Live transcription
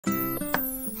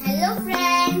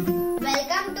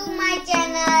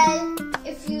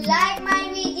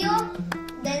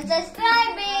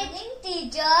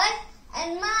teachers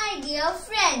and my dear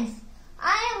friends.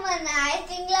 I am Anaya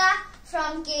Singla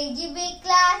from KGB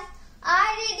class. I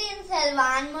read in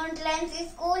Selvan Montlancy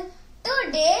School.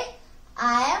 Today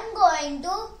I am going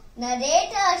to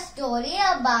narrate a story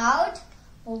about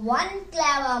one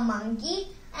clever monkey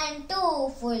and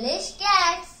two foolish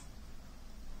cats.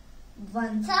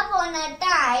 Once upon a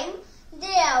time,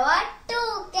 there were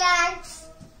two cats.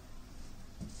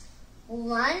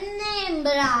 One named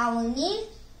Brownie,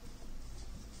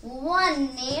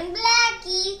 one named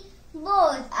Blackie.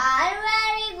 Both are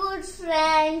very good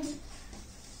friends.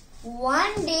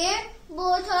 One day,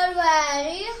 both are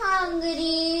very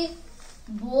hungry.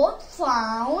 Both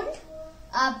found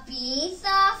a piece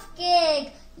of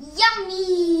cake.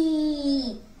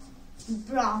 Yummy!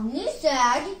 Brownie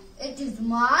said, "It is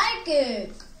my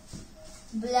cake."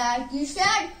 Blackie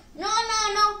said, No,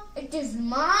 it is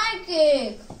my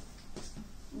cake."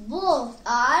 Both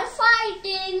are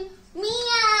fighting.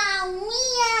 Meow,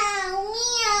 meow,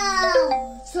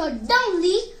 meow.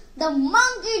 Suddenly, the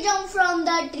monkey jumped from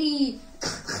the tree.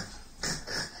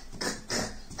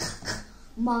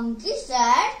 Monkey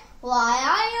said, "Why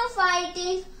are you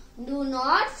fighting? Do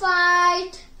not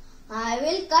fight. I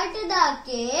will cut the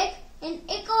cake in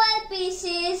equal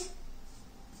pieces."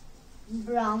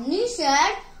 Brownie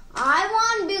said, "I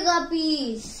want bigger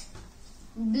piece."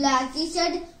 Blackie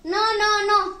said, No,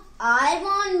 I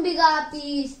want bigger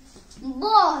piece."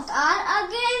 Both are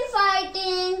again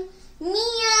fighting.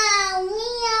 Meow,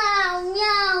 meow,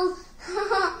 meow.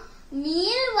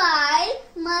 Meanwhile,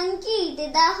 monkey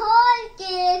ate the whole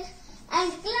cake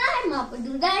and climbed up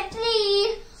to the tree.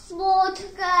 Both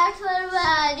cats were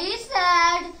very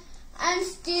sad and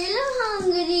still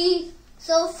hungry.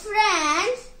 So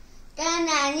friends, can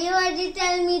anybody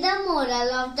tell me the moral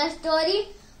of the story?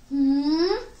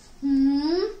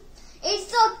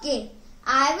 It's okay.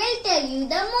 I will tell you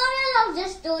the moral of the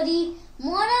story.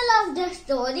 Moral of the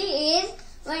story is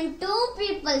when two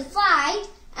people fight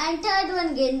and third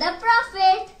one gain the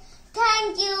profit.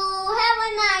 Thank you. Have